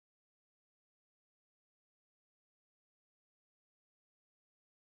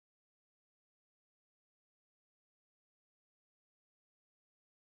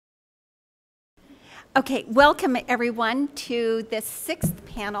Okay, welcome everyone to this sixth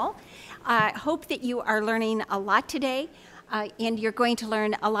panel. I hope that you are learning a lot today, and you're going to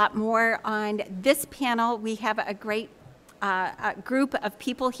learn a lot more on this panel. We have a great group of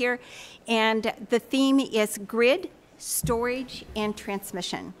people here, and the theme is grid, storage, and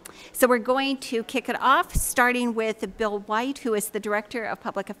transmission. So we're going to kick it off, starting with Bill White, who is the Director of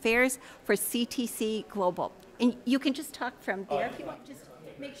Public Affairs for CTC Global. And you can just talk from there if you want. Just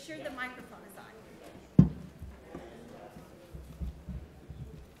make sure the microphone is on.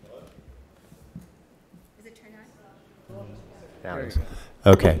 Is it turned on? Now it is.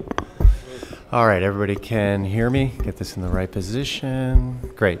 Okay. All right, everybody can hear me? Get this in the right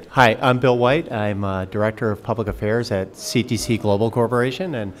position. Great. Hi, I'm Bill White. I'm Director of Public Affairs at CTC Global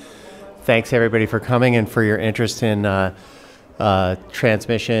Corporation, and thanks everybody for coming and for your interest in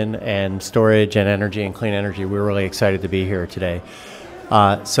transmission and storage and energy and clean energy. We're really excited to be here today.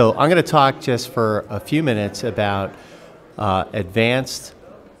 So I'm going to talk just for a few minutes about advanced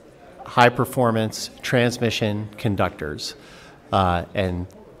high-performance transmission conductors. And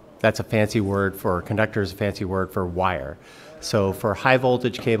that's a fancy word for conductors, a fancy word for wire. So for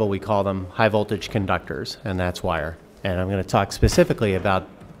high-voltage cable, we call them high-voltage conductors, and that's wire. And I'm going to talk specifically about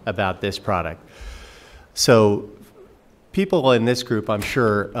this product. So people in this group, I'm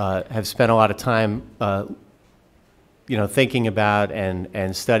sure, have spent a lot of time thinking about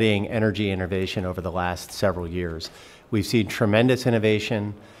and studying energy innovation over the last several years. We've seen tremendous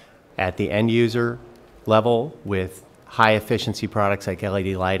innovation at the end user level with high efficiency products like LED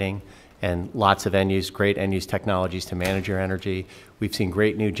lighting and lots of great end use technologies to manage your energy. We've seen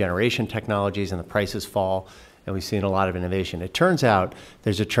great new generation technologies and the prices fall, and we've seen a lot of innovation. It turns out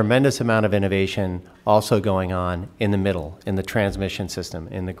there's a tremendous amount of innovation also going on in the middle, in the transmission system,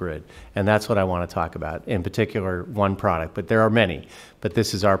 in the grid. And that's what I want to talk about, in particular one product, but there are many. But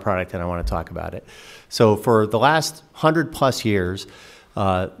this is our product and I want to talk about it. So for the last 100+ years,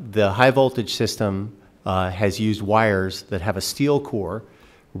 the high voltage system has used wires that have a steel core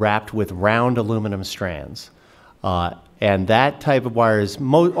wrapped with round aluminum strands. And that type of wire is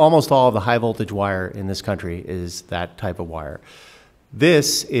almost all of the high voltage wire in this country is that type of wire.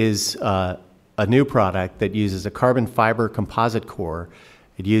 This is a new product that uses a carbon fiber composite core.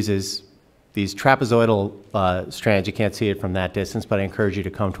 It uses these trapezoidal strands. You can't see it from that distance, but I encourage you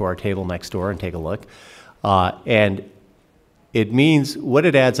to come to our table next door and take a look. And it means what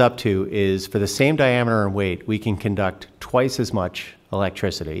it adds up to is for the same diameter and weight, we can conduct twice as much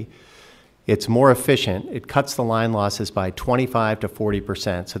electricity. It's more efficient. It cuts the line losses by 25 to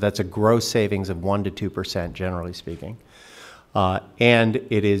 40%. So that's a gross savings of 1 to 2%, generally speaking. And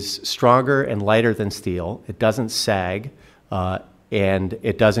it is stronger and lighter than steel. It doesn't sag, and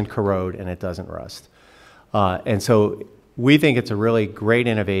it doesn't corrode, and it doesn't rust. And so we think it's a really great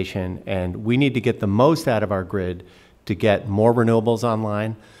innovation, and we need to get the most out of our grid to get more renewables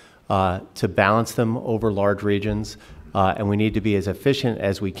online, to balance them over large regions, and we need to be as efficient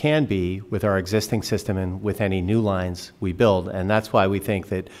as we can be with our existing system and with any new lines we build. And that's why we think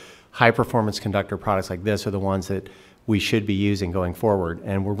that high-performance conductor products like this are the ones that we should be using going forward.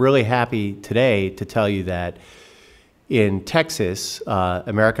 And we're really happy today to tell you that in Texas,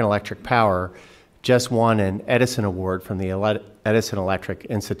 American Electric Power just won an Edison Award from the Edison Electric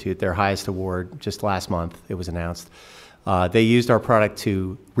Institute, their highest award, just last month. It was announced. They used our product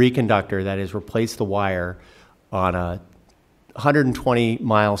to reconductor, that is, replace the wire on a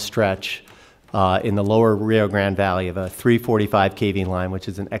 120-mile stretch in the lower Rio Grande Valley of a 345 kV line, which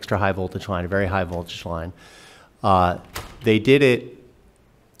is an extra high voltage line, a very high voltage line. They did it.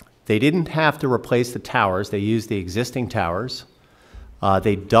 They didn't have to replace the towers. They used the existing towers.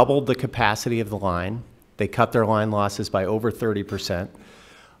 They doubled the capacity of the line. They cut their line losses by over 30%.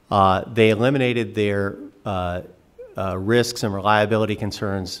 They eliminated their risks and reliability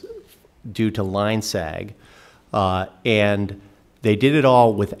concerns due to line sag. And they did it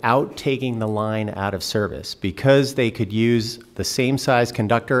all without taking the line out of service. Because they could use the same size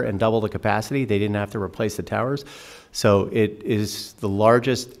conductor and double the capacity, they didn't have to replace the towers. So it is the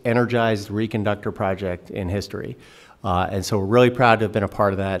largest energized reconductor project in history. And so we're really proud to have been a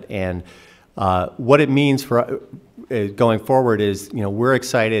part of that. And what it means for going forward is, we're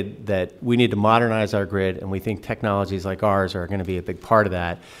excited that we need to modernize our grid, and we think technologies like ours are going to be a big part of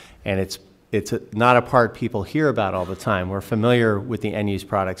that. And it's not a part people hear about all the time. We're familiar with the end-use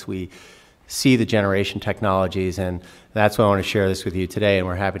products. We see the generation technologies, and that's why I want to share this with you today, and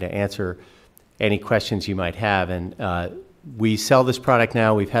we're happy to answer any questions you might have. And we sell this product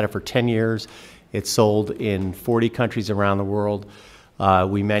now. We've had it for 10 years. It's sold in 40 countries around the world.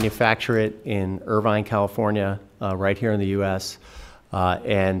 We manufacture it in Irvine, California, right here in the U.S.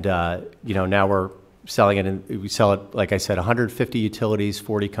 Now we're selling it, we sell it, like I said, 150 utilities,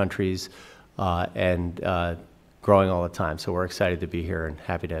 40 countries, and growing all the time. So we're excited to be here and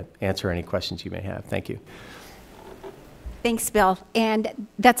happy to answer any questions you may have. Thank you. Thanks, Bill. And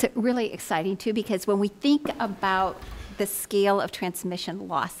that's really exciting, too, because when we think about the scale of transmission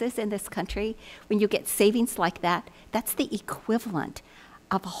losses in this country, when you get savings like that, that's the equivalent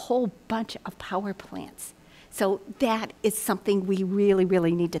of a whole bunch of power plants. So that is something we really,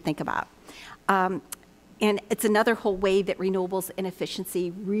 really need to think about. And it's another whole way that renewables and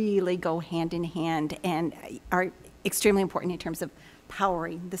efficiency really go hand in hand and are extremely important in terms of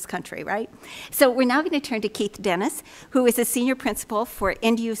powering this country, right? So we're now going to turn to Keith Dennis, who is a senior principal for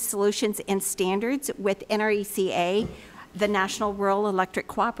end-use solutions and standards with NRECA, the National Rural Electric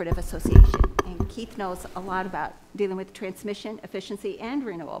Cooperative Association. And Keith knows a lot about dealing with transmission, efficiency, and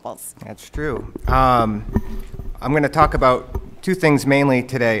renewables. That's true. I'm going to talk about two things mainly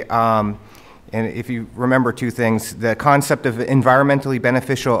today. And if you remember two things, the concept of environmentally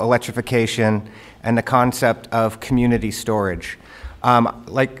beneficial electrification and the concept of community storage.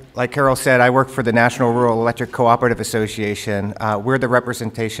 Like Carol said, I work for the National Rural Electric Cooperative Association. We're the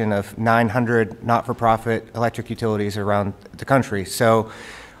representation of 900 not-for-profit electric utilities around the country. So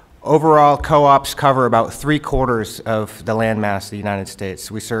overall, co-ops cover about 3/4 of the landmass of the United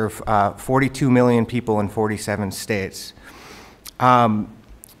States. We serve 42 million people in 47 states.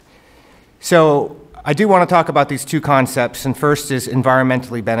 So I do want to talk about these two concepts, and first is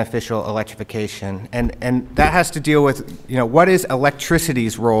environmentally beneficial electrification, and that has to deal with, what is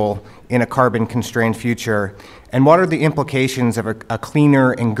electricity's role in a carbon-constrained future, and what are the implications of a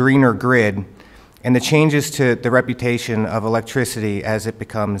cleaner and greener grid, and the changes to the reputation of electricity as it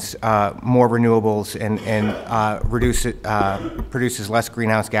becomes more renewables and produces less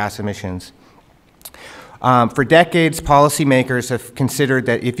greenhouse gas emissions. For decades, policymakers have considered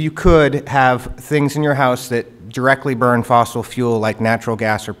that if you could have things in your house that directly burn fossil fuel like natural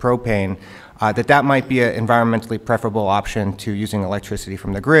gas or propane, that might be an environmentally preferable option to using electricity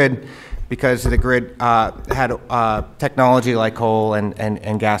from the grid, because the grid had technology like coal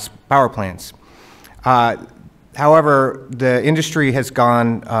and gas power plants. However, the industry has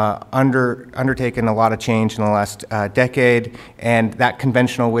undertaken a lot of change in the last decade, and that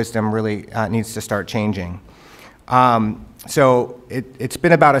conventional wisdom really needs to start changing. So it's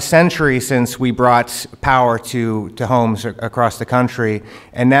been about a century since we brought power to homes across the country,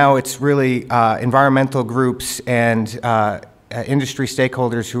 and now it's really environmental groups and industry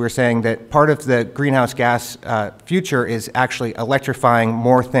stakeholders who are saying that part of the greenhouse gas future is actually electrifying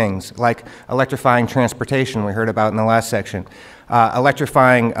more things, like electrifying transportation we heard about in the last section,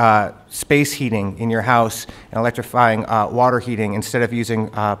 electrifying space heating in your house, and electrifying water heating instead of using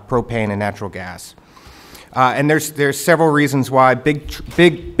propane and natural gas. And there's several reasons why,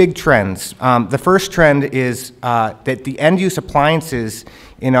 big trends. The first trend is that the end-use appliances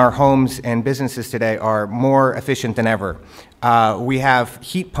in our homes and businesses today are more efficient than ever. We have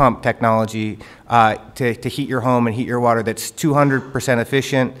heat pump technology to heat your home and heat your water that's 200%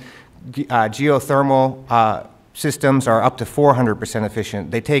 efficient. Geothermal systems are up to 400%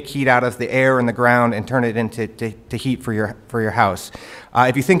 efficient. They take heat out of the air and the ground and turn it into heat for your house.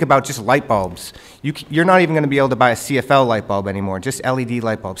 If you think about just light bulbs, you're not even going to be able to buy a CFL light bulb anymore, just LED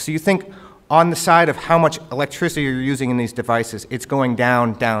light bulbs. So you think on the side of how much electricity you're using in these devices, it's going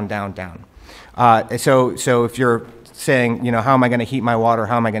down, down, down, down. So if you're saying, how am I going to heat my water,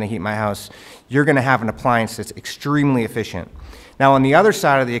 how am I going to heat my house, you're going to have an appliance that's extremely efficient. Now, on the other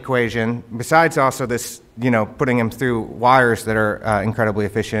side of the equation, besides also this, putting them through wires that are incredibly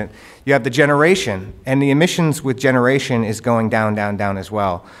efficient, you have the generation, and the emissions with generation is going down, down, down as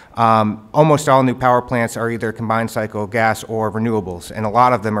well. Almost all new power plants are either combined cycle gas or renewables, and a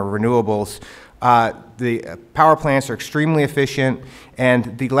lot of them are renewables. The power plants are extremely efficient,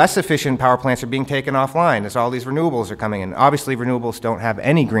 and the less efficient power plants are being taken offline as all these renewables are coming in. Obviously, renewables don't have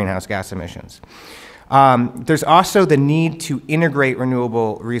any greenhouse gas emissions. There's also the need to integrate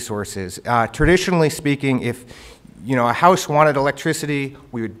renewable resources. Traditionally speaking, if a house wanted electricity,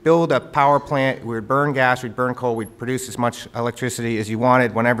 we would build a power plant, we would burn gas, we'd burn coal, we'd produce as much electricity as you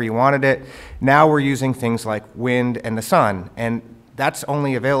wanted, whenever you wanted it. Now we're using things like wind and the sun, and that's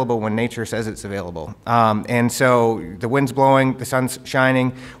only available when nature says it's available. And so the wind's blowing, the sun's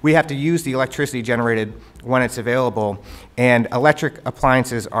shining, we have to use the electricity generated when it's available, and electric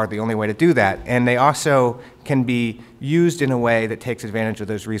appliances are the only way to do that. And they also can be used in a way that takes advantage of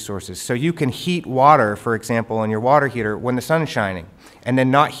those resources. So you can heat water, for example, in your water heater when the sun's shining, and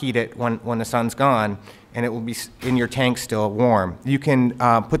then not heat it when the sun's gone, and it will be in your tank still warm. You can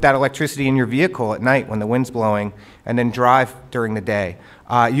put that electricity in your vehicle at night when the wind's blowing, and then drive during the day.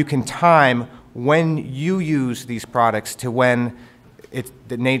 You can time when you use these products to when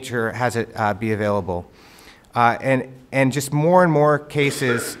the nature has it be available. And just more and more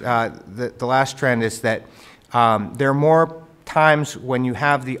cases, the last trend is that there are more times when you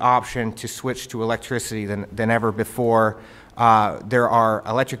have the option to switch to electricity than ever before. There are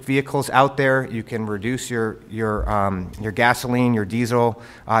electric vehicles out there. You can reduce your gasoline, your diesel.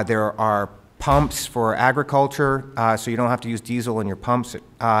 There are pumps for agriculture, so you don't have to use diesel in your pumps.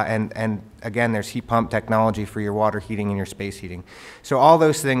 And again, there's heat pump technology for your water heating and your space heating. So all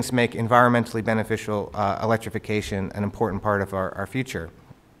those things make environmentally beneficial electrification an important part of our future.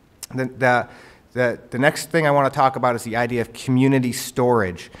 The next thing I want to talk about is the idea of community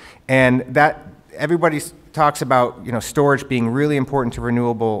storage. And that everybody talks about storage being really important to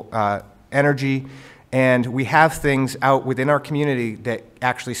renewable energy. And we have things out within our community that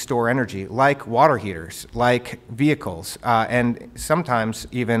actually store energy, like water heaters, like vehicles, and sometimes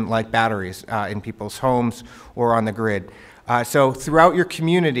even like batteries in people's homes or on the grid. So throughout your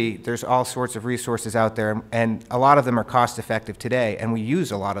community, there's all sorts of resources out there, and a lot of them are cost effective today, and we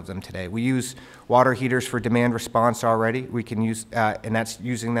use a lot of them today. We use water heaters for demand response already. We can use, and that's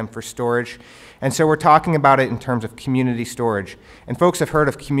using them for storage. And so we're talking about it in terms of community storage. And folks have heard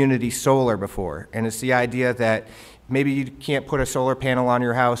of community solar before, and it's the idea that maybe you can't put a solar panel on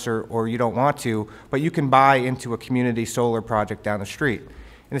your house or you don't want to, but you can buy into a community solar project down the street.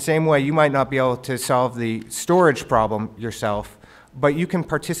 In the same way, you might not be able to solve the storage problem yourself, but you can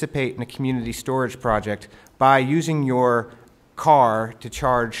participate in a community storage project by using your car to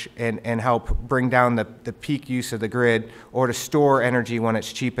charge and help bring down the peak use of the grid, or to store energy when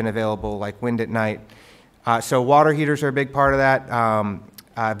it's cheap and available, like wind at night. So water heaters are a big part of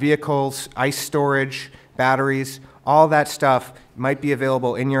that. Vehicles, ice storage, batteries, all that stuff might be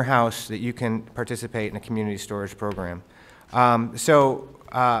available in your house that you can participate in a community storage program.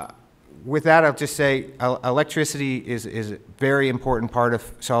 With that, I'll just say electricity is a very important part of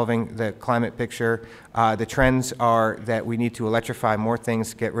solving the climate picture. The trends are that we need to electrify more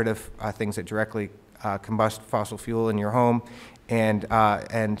things, get rid of things that directly combust fossil fuel in your home,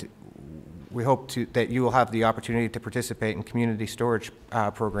 and we hope that you will have the opportunity to participate in community storage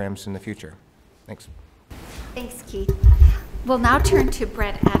programs in the future. Thanks. Thanks, Keith. We'll now turn to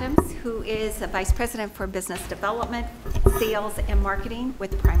Brett Adams, who is the Vice President for Business Development, Sales, and Marketing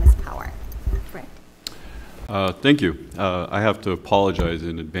with Primus Power. Brett. Thank you. I have to apologize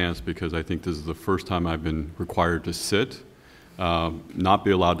in advance because I think this is the first time I've been required to sit, not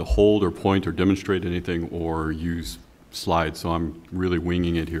be allowed to hold or point or demonstrate anything or use slides, so I'm really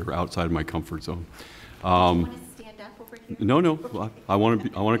winging it here outside of my comfort zone. Do you want to stand up over here? No. I want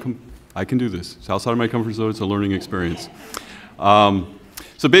to come. I can do this. It's outside of my comfort zone. It's a learning experience.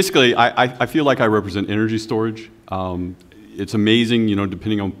 So basically, I feel like I represent energy storage. It's amazing,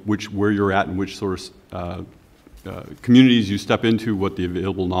 depending on where you're at and which sort of communities you step into, what the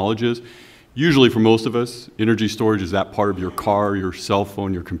available knowledge is. Usually, for most of us, energy storage is that part of your car, your cell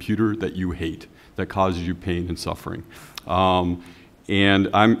phone, your computer that you hate, that causes you pain and suffering. And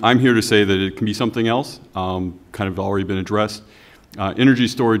I'm here to say that it can be something else, kind of already been addressed. Energy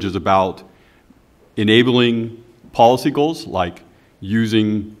storage is about enabling policy goals like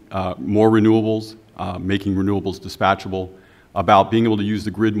using more renewables, making renewables dispatchable, about being able to use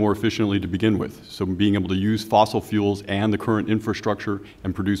the grid more efficiently to begin with. So being able to use fossil fuels and the current infrastructure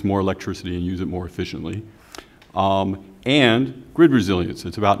and produce more electricity and use it more efficiently. And grid resilience.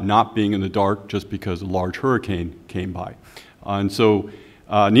 It's about not being in the dark just because a large hurricane came by. And so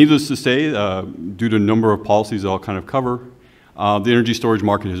needless to say, due to a number of policies that I'll kind of cover, the energy storage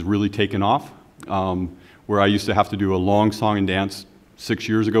market has really taken off. Where I used to have to do a long song and dance 6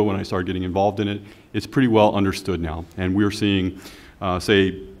 years ago when I started getting involved in it, it's pretty well understood now. And we're seeing,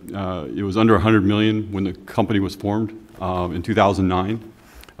 it was under 100 million when the company was formed in 2009.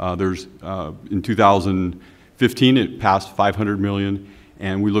 In 2015, it passed 500 million,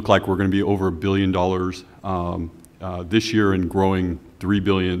 and we look like we're going to be over $1 billion this year and growing $3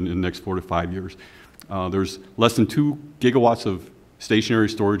 billion in the next 4 to 5 years. There's less than 2 gigawatts of stationary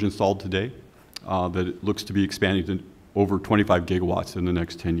storage installed today that it looks to be expanding to over 25 gigawatts in the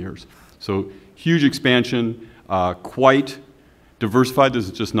next 10 years. So huge expansion, quite diversified. This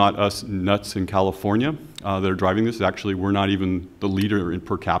is just not us nuts in California that are driving this. Actually, we're not even the leader in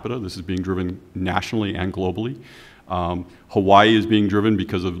per capita. This is being driven nationally and globally. Hawaii is being driven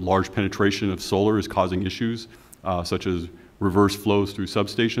because of large penetration of solar is causing issues such as reverse flows through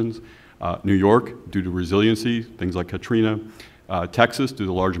substations. New York, due to resiliency, things like Katrina. Texas, due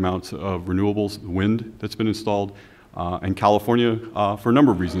to large amounts of renewables, wind that's been installed. And California, for a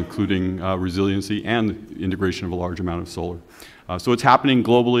number of reasons, including resiliency and integration of a large amount of solar. So it's happening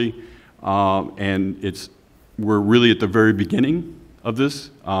globally. and we're really at the very beginning of this.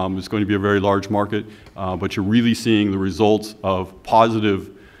 It's going to be a very large market, but you're really seeing the results of positive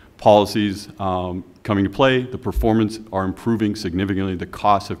policies coming to play. The performance are improving significantly. The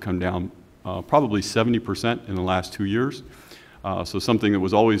costs have come down probably 70% in the last 2 years. So something that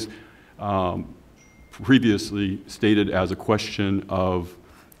was always previously stated as a question of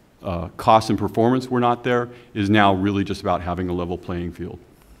cost and performance were not there, is now really just about having a level playing field.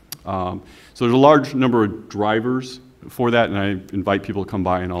 So there's a large number of drivers for that, and I invite people to come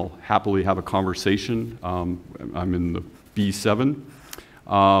by and I'll happily have a conversation. I'm in the B7.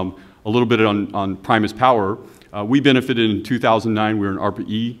 A little bit on Primus Power. We benefited in 2009. We were an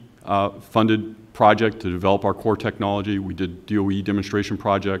ARPA-E funded project to develop our core technology. We did DOE demonstration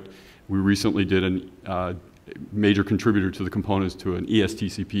project. We recently did a major contributor to the components to an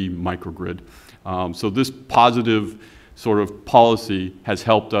ESTCP microgrid. So this positive sort of policy has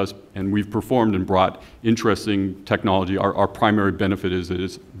helped us, and we've performed and brought interesting technology. Our primary benefit is that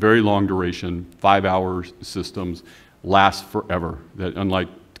it's very long duration, 5-hour systems, last forever. That unlike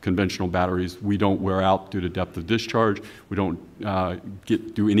conventional batteries, we don't wear out due to depth of discharge. We don't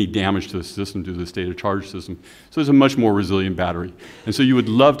do any damage to the system due to the state of charge system. So it's a much more resilient battery. And so you would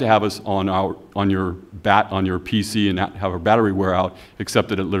love to have us on your PC and not have our battery wear out, except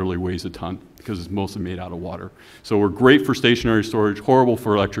that it literally weighs a ton, because it's mostly made out of water. So we're great for stationary storage, horrible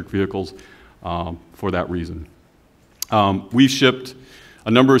for electric vehicles for that reason. We've shipped a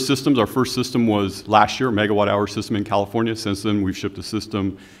number of systems. Our first system was last year, a megawatt-hour system in California. Since then, we've shipped a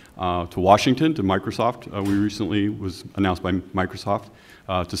system to Washington, to Microsoft. We recently was announced by Microsoft,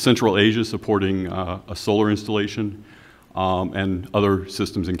 to Central Asia, supporting a solar installation, and other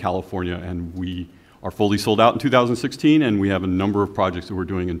systems in California. And we are fully sold out in 2016, and we have a number of projects that we're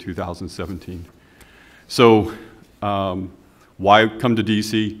doing in 2017. So why come to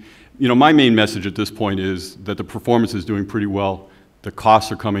DC? You know, my main message at this point is that the performance is doing pretty well, the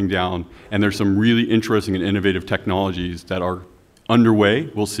costs are coming down, and there's some really interesting and innovative technologies that are underway.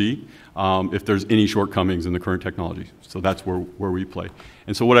 We'll see if there's any shortcomings in the current technology. So that's where we play.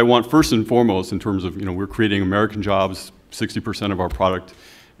 And so what I want first and foremost in terms of, we're creating American jobs, 60% of our product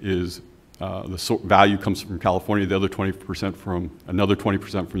is the value comes from California, the other 20% from another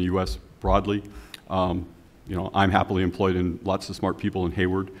 20% from the U.S. broadly. I'm happily employed in lots of smart people in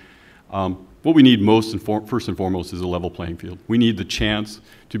Hayward. What we need most and first and foremost is a level playing field. We need the chance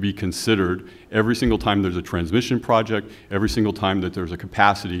to be considered every single time there's a transmission project, every single time that there's a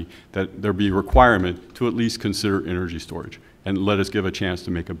capacity, that there be a requirement to at least consider energy storage and let us give a chance to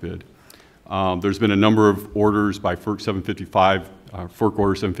make a bid. There's been a number of orders by FERC 755, FERC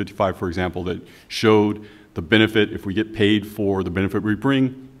Order 755, for example, that showed the benefit. If we get paid for the benefit we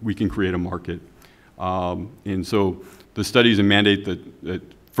bring, we can create a market. And so the studies and mandate that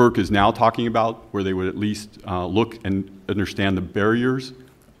FERC is now talking about, where they would at least look and understand the barriers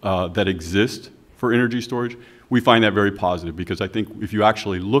that exist for energy storage, we find that very positive, because I think if you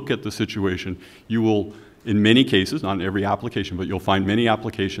actually look at the situation, you will, in many cases, not in every application, but you'll find many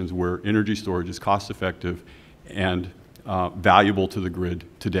applications where energy storage is cost effective and valuable to the grid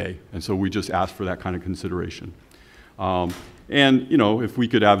today. And so we just ask for that kind of consideration. And if we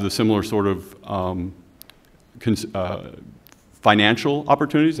could have the similar sort of financial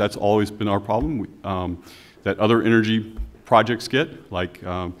opportunities, that's always been our problem, that other energy projects get, like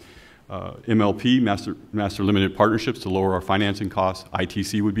MLP, Master Limited Partnerships, to lower our financing costs.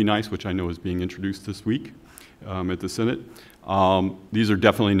 ITC would be nice, which I know is being introduced this week at the Senate. These are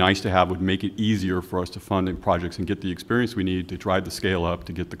definitely nice to have, would make it easier for us to fund in projects and get the experience we need to drive the scale up,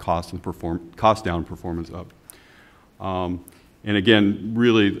 to get the cost and cost down, performance up. And again,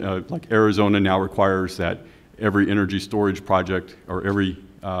 really, like Arizona now requires that every energy storage project or every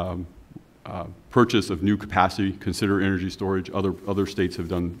purchase of new capacity consider energy storage. Other states have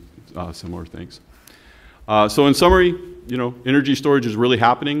done similar things. So in summary, energy storage is really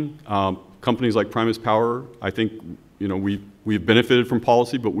happening. Companies like Primus Power, I think, we've benefited from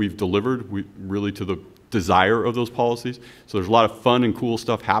policy, but we've delivered really to the desire of those policies. So there's a lot of fun and cool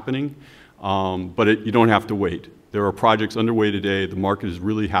stuff happening, but you don't have to wait. There are projects underway today. The market is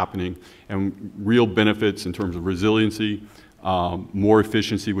really happening, and real benefits in terms of resiliency, more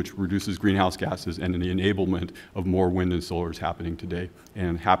efficiency, which reduces greenhouse gases, and the enablement of more wind and solar is happening today.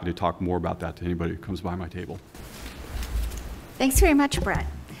 And happy to talk more about that to anybody who comes by my table. Thanks very much, Brett.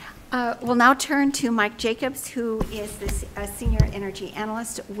 We'll now turn to Mike Jacobs, who is a senior energy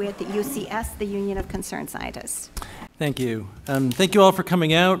analyst with UCS, the Union of Concerned Scientists. Thank you. Thank you all for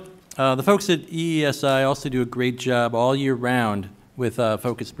coming out. The folks at EESI also do a great job all year round with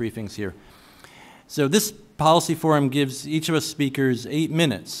focus briefings here. So this policy forum gives each of us speakers 8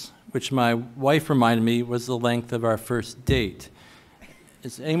 minutes which my wife reminded me was the length of our first date.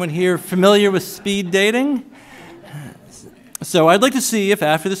 Is anyone here familiar with speed dating? So I'd like to see if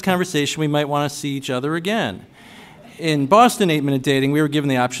after this conversation we might want to see each other again. In Boston 8-minute dating, we were given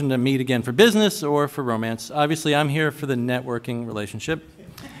the option to meet again for business or for romance. Obviously, I'm here for the networking relationship.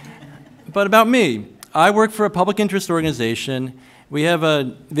 But about me, I work for a public interest organization. We have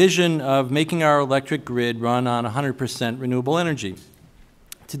a vision of making our electric grid run on 100% renewable energy.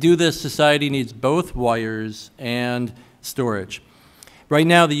 To do this, society needs both wires and storage. Right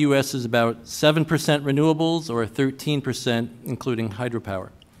now, the U.S. is about 7% renewables, or 13% including hydropower.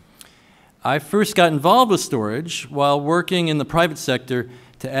 I first got involved with storage while working in the private sector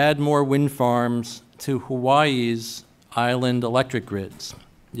to add more wind farms to Hawaii's island electric grids.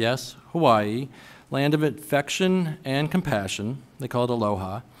 Yes, Hawaii, land of affection and compassion. They call it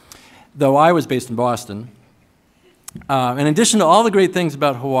Aloha, though I was based in Boston. In addition to all the great things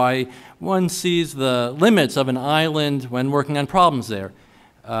about Hawaii, one sees the limits of an island when working on problems there.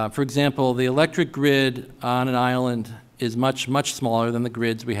 For example, the electric grid on an island is much, much smaller than the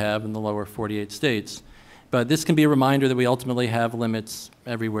grids we have in the lower 48 states. But this can be a reminder that we ultimately have limits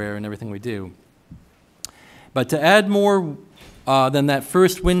everywhere in everything we do. But to add more than that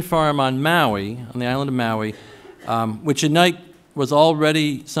first wind farm on Maui, on the island of Maui, which at night was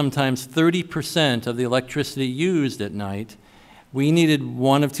already sometimes 30% of the electricity used at night, we needed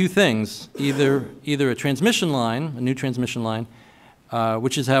one of two things, either a transmission line, a new transmission line,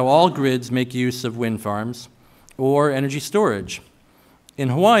 which is how all grids make use of wind farms, or energy storage. In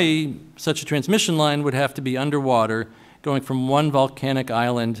Hawaii, such a transmission line would have to be underwater, going from one volcanic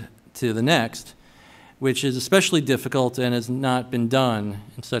island to the next, which is especially difficult and has not been done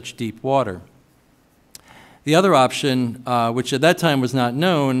in such deep water. The other option, which at that time was not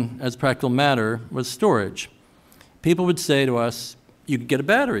known as a practical matter, was storage. People would say to us, you could get a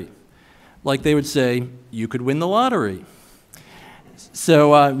battery. Like they would say, you could win the lottery.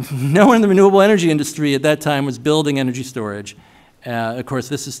 So no one in the renewable energy industry at that time was building energy storage. Of course,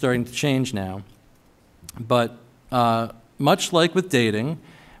 this is starting to change now. But much like with dating,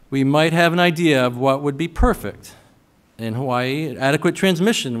 we might have an idea of what would be perfect. In Hawaii, adequate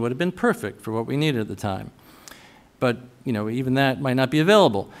transmission would have been perfect for what we needed at the time. But even that might not be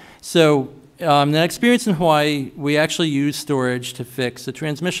available. So in that experience in Hawaii, we actually used storage to fix a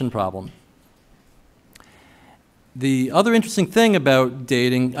transmission problem. The other interesting thing about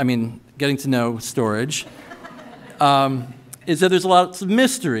dating, getting to know storage, is that there's lots of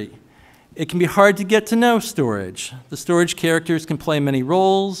mystery. It can be hard to get to know storage. The storage characters can play many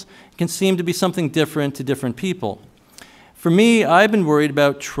roles, can seem to be something different to different people. For me, I've been worried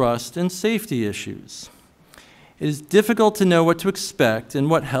about trust and safety issues. It is difficult to know what to expect and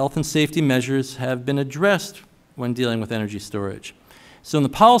what health and safety measures have been addressed when dealing with energy storage. So in the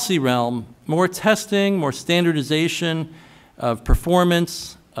policy realm, more testing, more standardization of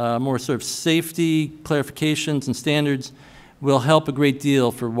performance, more sort of safety clarifications and standards will help a great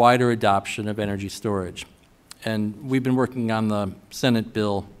deal for wider adoption of energy storage. And we've been working on the Senate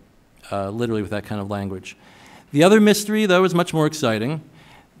bill literally with that kind of language. The other mystery, though, is much more exciting.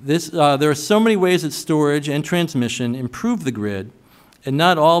 There are so many ways that storage and transmission improve the grid, and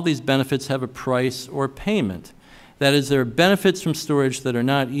not all these benefits have a price or payment. That is, there are benefits from storage that are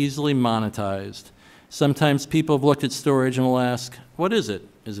not easily monetized. Sometimes people have looked at storage and will ask, what is it?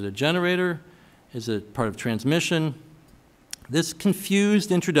 Is it a generator? Is it part of transmission? This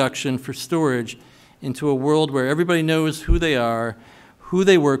confused introduction for storage into a world where everybody knows who they are, who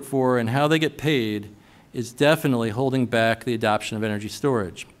they work for, and how they get paid is definitely holding back the adoption of energy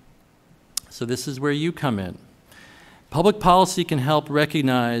storage. So this is where you come in. Public policy can help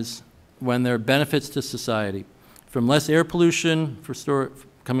recognize when there are benefits to society, from less air pollution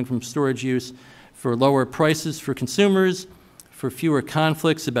coming from storage use, for lower prices for consumers, for fewer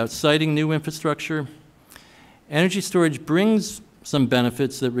conflicts about siting new infrastructure. Energy storage brings some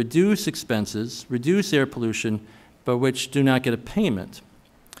benefits that reduce expenses, reduce air pollution, but which do not get a payment.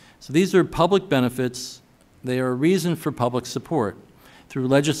 So these are public benefits. They are a reason for public support through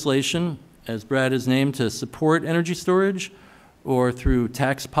legislation, as Brad has named, to support energy storage, or through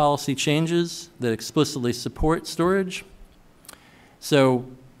tax policy changes that explicitly support storage. So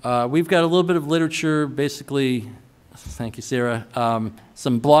we've got a little bit of literature, basically, thank you, Sarah,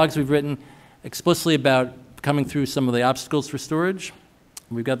 some blogs we've written explicitly about coming through some of the obstacles for storage.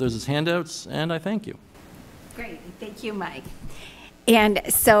 We've got those as handouts, and I thank you. Great, thank you, Mike. And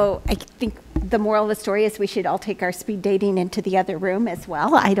so I think the moral of the story is we should all take our speed dating into the other room as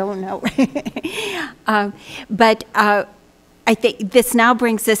well. I don't know. But I I think this now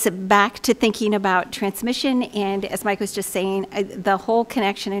brings us back to thinking about transmission, and as Mike was just saying, the whole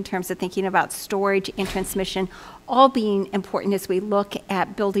connection in terms of thinking about storage and transmission all being important as we look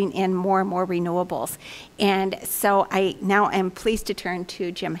at building in more and more renewables. And so I now am pleased to turn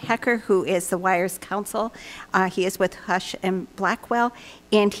to Jim Hecker, who is the WIRE's counsel. He is with Hush and Blackwell,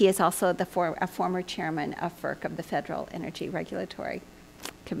 and he is also a former chairman of FERC, of the Federal Energy Regulatory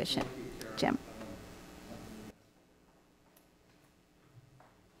Commission. Jim.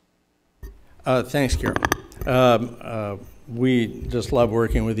 Thanks, Carol. We just love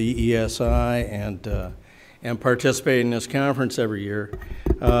working with the EESI and participating in this conference every year.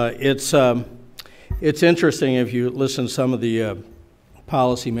 It's interesting if you listen to some of the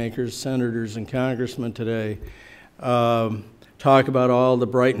policymakers, senators, and congressmen today talk about all the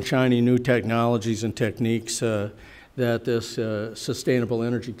bright and shiny new technologies and techniques that this Sustainable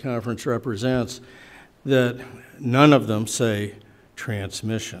Energy Conference represents, that none of them say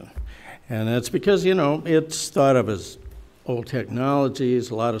transmission. And that's because, you know, it's thought of as old technologies,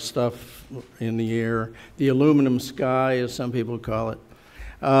 a lot of stuff in the air, the aluminum sky, as some people call it.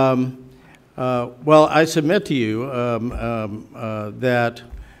 Well, I submit to you that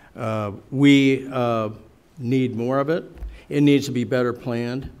we need more of it. It needs to be better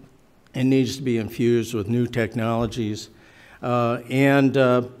planned. It needs to be infused with new technologies. And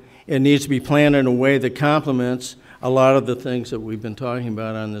it needs to be planned in a way that complements a lot of the things that we've been talking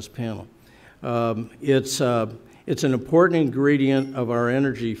about on this panel. It's an important ingredient of our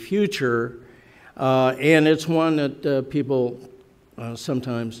energy future, and it's one that people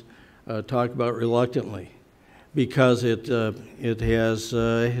sometimes talk about reluctantly because it has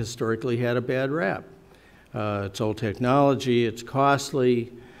historically had a bad rap. It's old technology, it's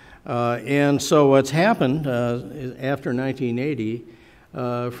costly, and so what's happened after 1980,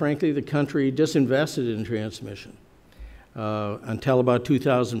 frankly, the country disinvested in transmission. Until about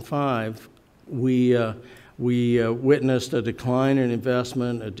 2005, we witnessed a decline in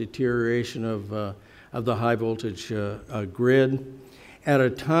investment, a deterioration of the high voltage grid, at a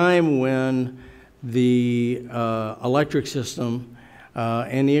time when the electric system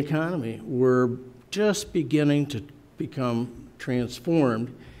and the economy were just beginning to become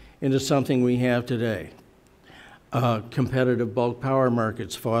transformed into something we have today. Competitive bulk power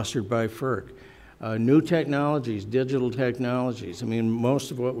markets fostered by FERC. New technologies, digital technologies. I mean,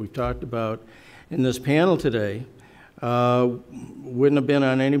 most of what we've talked about in this panel today wouldn't have been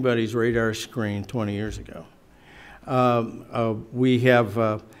on anybody's radar screen 20 years ago. We have,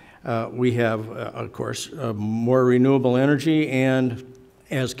 of course, more renewable energy, and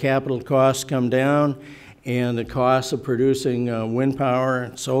as capital costs come down and the costs of producing wind power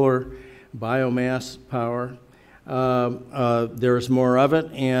and solar biomass power, there's more of it,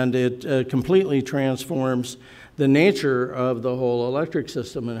 and it completely transforms the nature of the whole electric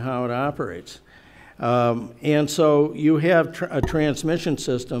system and how it operates. And so you have a transmission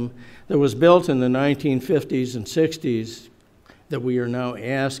system that was built in the 1950s and 60s that we are now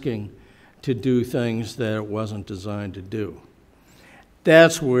asking to do things that it wasn't designed to do.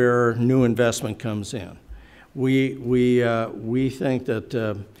 That's where new investment comes in. We think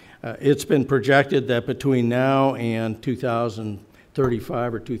that it's been projected that between now and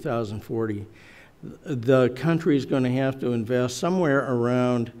 2035 or 2040, the country is going to have to invest somewhere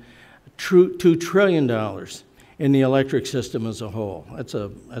around $2 trillion in the electric system as a whole. That's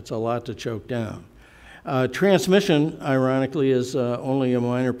a lot to choke down. Transmission, ironically, is only a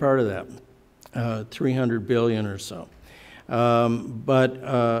minor part of that, $300 billion or so. But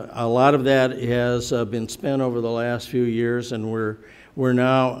a lot of that has been spent over the last few years, and we're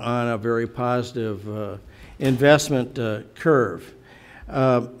now on a very positive investment curve.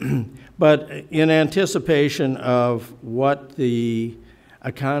 But in anticipation of what the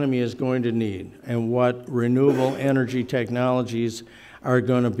economy is going to need and what renewable energy technologies are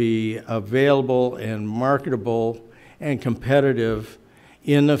going to be available and marketable and competitive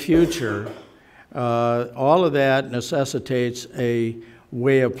in the future, all of that necessitates a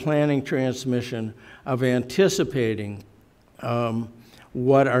way of planning transmission, of anticipating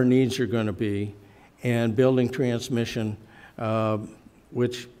what our needs are going to be, and building transmission,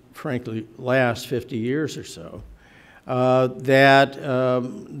 which frankly lasts 50 years or so, that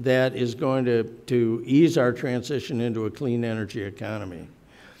is going to ease our transition into a clean energy economy.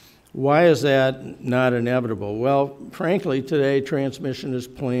 Why is that not inevitable? Well, frankly, today transmission is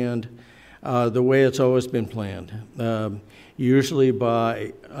planned the way it's always been planned, usually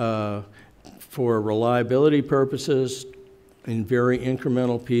for reliability purposes, in very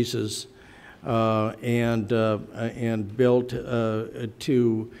incremental pieces, and built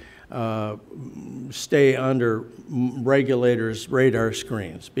to stay under regulators' radar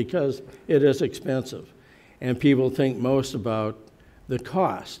screens because it is expensive, and people think most about the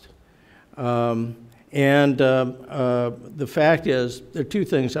cost. The fact is, there are two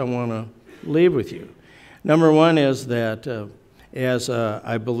things I want to leave with you. Number one is that, as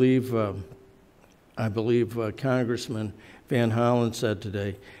I believe Congressman Van Hollen said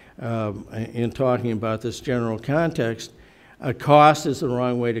today, in talking about this general context, cost is the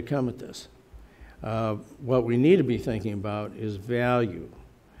wrong way to come at this. What we need to be thinking about is value.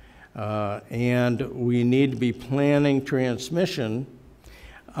 And we need to be planning transmission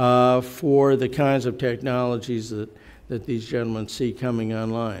for the kinds of technologies that these gentlemen see coming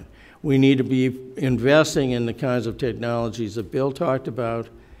online. We need to be investing in the kinds of technologies that Bill talked about,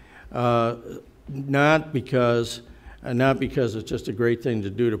 not because it's just a great thing to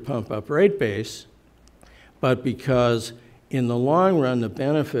do to pump up rate base, but because in the long run, the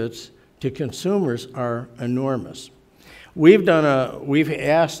benefits to consumers are enormous. We've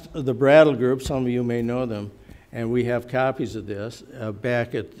asked the Brattle Group, some of you may know them, and we have copies of this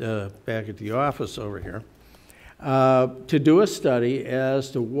back at the office over here, to do a study as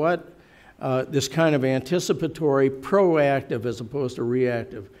to what this kind of anticipatory, proactive as opposed to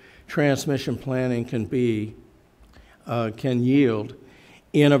reactive transmission planning can yield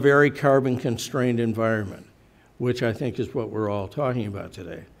in a very carbon-constrained environment, which I think is what we're all talking about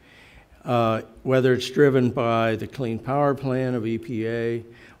today. Whether it's driven by the Clean Power Plan of EPA,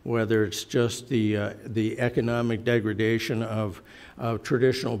 whether it's just the economic degradation of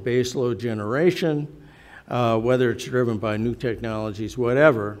traditional baseload generation, whether it's driven by new technologies,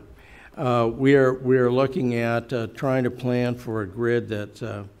 whatever, we are looking at trying to plan for a grid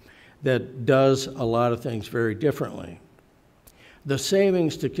that does a lot of things very differently. The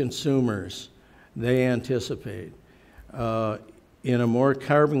savings to consumers they anticipate in a more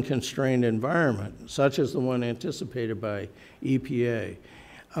carbon-constrained environment, such as the one anticipated by EPA,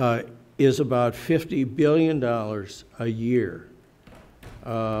 is about $50 billion a year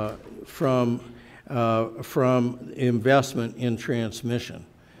from investment in transmission.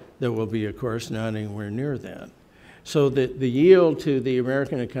 That will be, of course, not anywhere near that. So the yield to the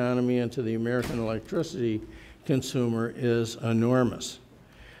American economy and to the American electricity consumer is enormous.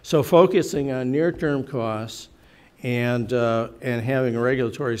 So focusing on near-term costs and having a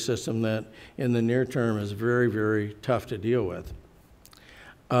regulatory system that in the near term is very, very tough to deal with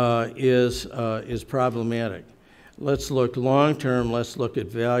is problematic. Let's look long-term, let's look at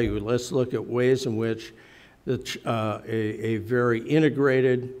value, let's look at ways in which a very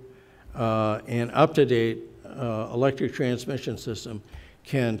integrated and up-to-date electric transmission system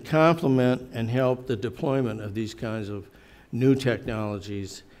can complement and help the deployment of these kinds of new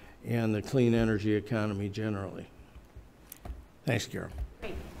technologies and the clean energy economy generally. Thanks, Carol.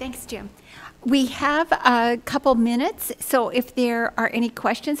 Great. Thanks, Jim. We have a couple minutes, so if there are any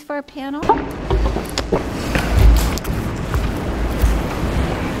questions for our panel.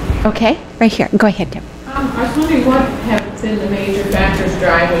 Okay, right here. Go ahead, Tim. I was wondering what have been the major factors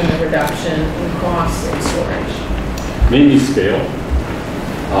driving the reduction in costs in storage? Mainly scale.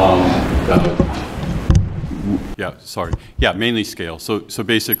 Mainly scale. So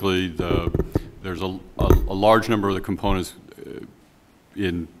basically, there's a large number of the components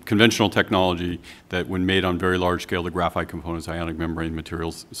in conventional technology that when made on very large scale, the graphite components, ionic membrane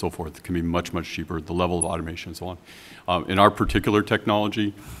materials, so forth, can be much, much cheaper, the level of automation and so on. In our particular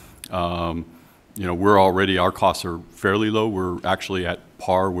technology, our costs are fairly low. We're actually at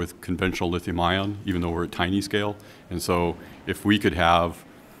par with conventional lithium ion, even though we're at tiny scale. And so if we could have,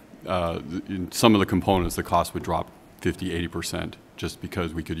 in some of the components, the cost would drop 50, 80%, just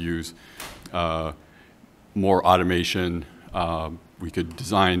because we could use more automation. We could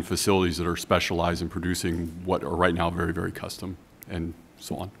design facilities that are specialized in producing what are right now very, very custom, and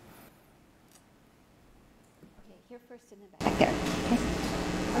so on. Okay, here first in the back there. Okay.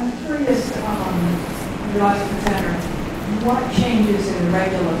 I'm curious, your last presenter, what changes in the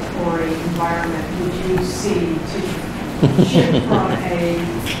regulatory environment would you see to shift from a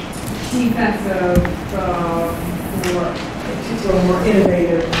defensive to a more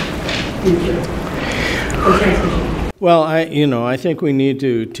innovative future for transmission? Well, I think we need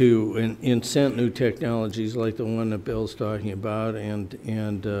to incent new technologies like the one that Bill's talking about, and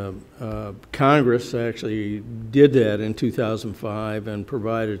Congress actually did that in 2005 and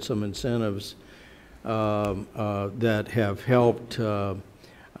provided some incentives that have helped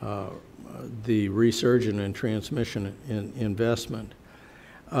the resurgence in transmission investment.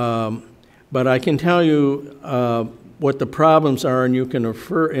 But I can tell you what the problems are, and you can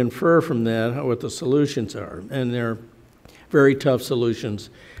infer from that what the solutions are, and they're very tough solutions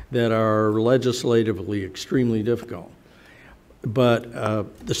that are legislatively extremely difficult. But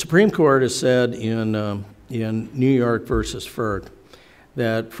the Supreme Court has said in New York versus FERC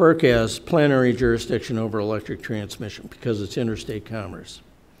that FERC has plenary jurisdiction over electric transmission because it's interstate commerce.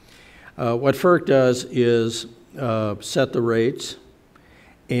 What FERC does is set the rates,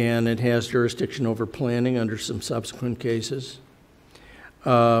 and it has jurisdiction over planning under some subsequent cases.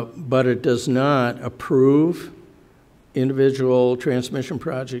 But it does not approve individual transmission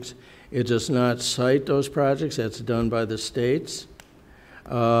projects. It does not cite those projects. That's done by the states.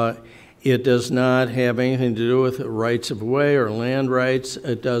 It does not have anything to do with rights of way or land rights.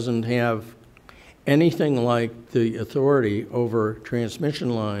 It doesn't have anything like the authority over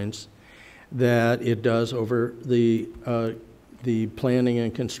transmission lines that it does over the planning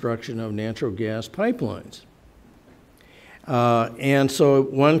and construction of natural gas pipelines. And so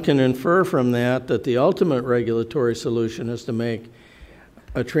one can infer from that that the ultimate regulatory solution is to make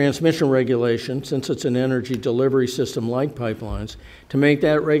a transmission regulation, since it's an energy delivery system like pipelines, to make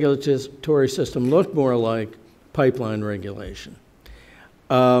that regulatory system look more like pipeline regulation.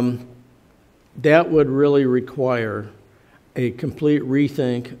 That would really require a complete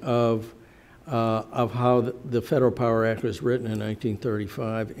rethink of how the Federal Power Act was written in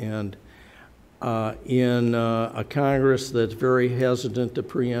 1935, and in a Congress that's very hesitant to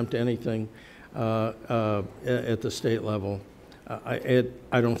preempt anything at the state level. I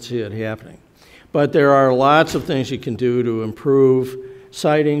don't see it happening. But there are lots of things you can do to improve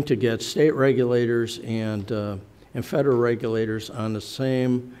siting, to get state regulators and federal regulators on the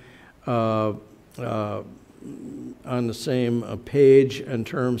same page in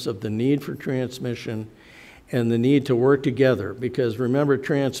terms of the need for transmission and the need to work together. Because remember,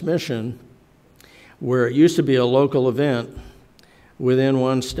 transmission, where it used to be a local event within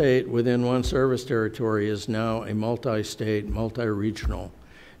one state, within one service territory, is now a multi-state, multi-regional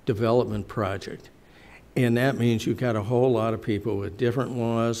development project. And that means you've got a whole lot of people with different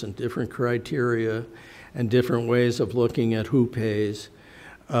laws and different criteria and different ways of looking at who pays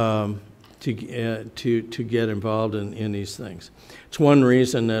to get involved in these things. It's one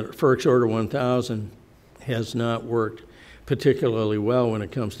reason that FERC's Order 1000 has not worked particularly well when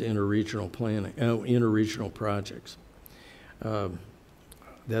it comes to interregional planning, interregional projects.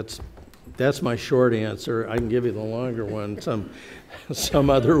 That's my short answer. I can give you the longer one some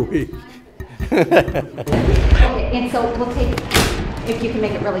other week. Okay, and so we'll take, if you can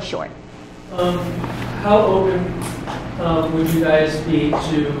make it really short. How open would you guys be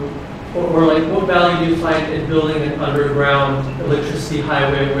to, or like what value do you find in building an underground electricity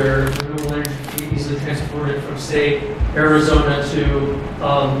highway where renewable energy can be easily transported from, say, Arizona to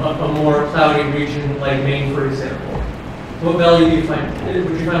a more cloudy region like Maine, for example? What value do you find?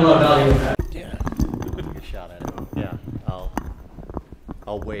 Would you find a lot of value in that? Yeah. Take a shot at it. Yeah,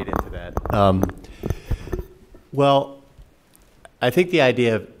 I'll wade into that. Well, I think the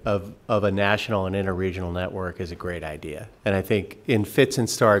idea of a national and interregional network is a great idea. And I think in fits and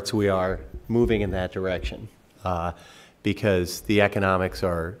starts, we are moving in that direction because the economics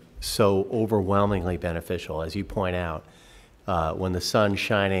are so overwhelmingly beneficial. As you point out, when the sun's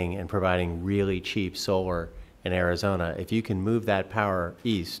shining and providing really cheap solar in Arizona, if you can move that power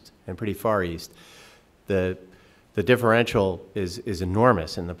east and pretty far east, the differential is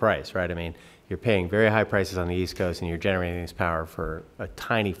enormous in the price, right? I mean, you're paying very high prices on the East Coast and you're generating this power for a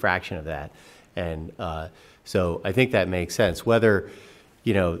tiny fraction of that. And so I think that makes sense. Whether,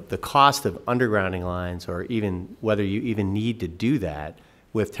 you know, the cost of undergrounding lines or even whether you even need to do that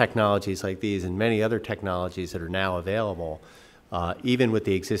with technologies like these and many other technologies that are now available, even with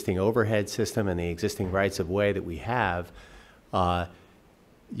the existing overhead system and the existing rights of way that we have,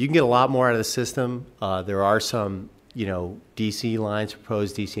 you can get a lot more out of the system. There are some, you know, DC lines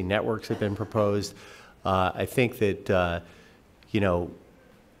proposed, DC networks have been proposed. I think that, you know,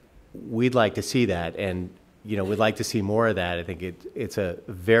 we'd like to see that, and, you know, we'd like to see more of that. I think it's a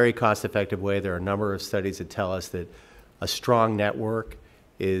very cost-effective way. There are a number of studies that tell us that a strong network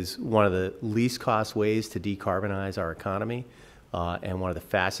is one of the least cost ways to decarbonize our economy. And one of the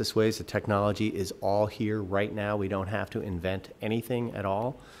fastest ways. The technology is all here right now. We don't have to invent anything at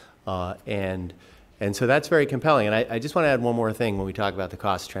all. And so that's very compelling. And I just want to add one more thing when we talk about the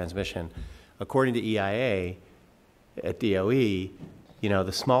cost of transmission. According to EIA at DOE, you know,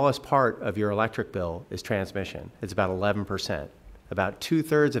 the smallest part of your electric bill is transmission. It's about 11%. About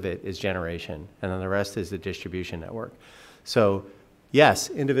 2/3 of it is generation, and then the rest is the distribution network. So yes,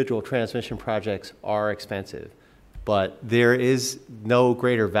 individual transmission projects are expensive, but there is no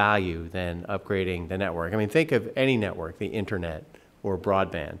greater value than upgrading the network. I mean, think of any network, the internet or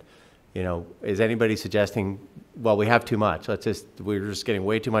broadband. You know, is anybody suggesting well, we have too much. We're just getting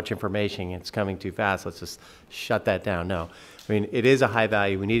way too much information. It's coming too fast. Let's just shut that down. No. I mean, it is a high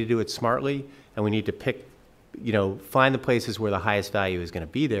value. We need to do it smartly, and we need to pick, find the places where the highest value is going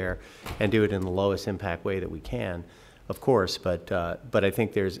to be there and do it in the lowest impact way that we can, of course. But I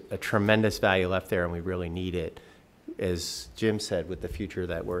think there's a tremendous value left there, and we really need it, as Jim said, with the future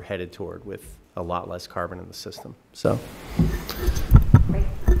that we're headed toward with a lot less carbon in the system. So. Great.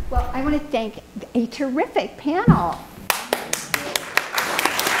 Well, I want to thank a terrific panel.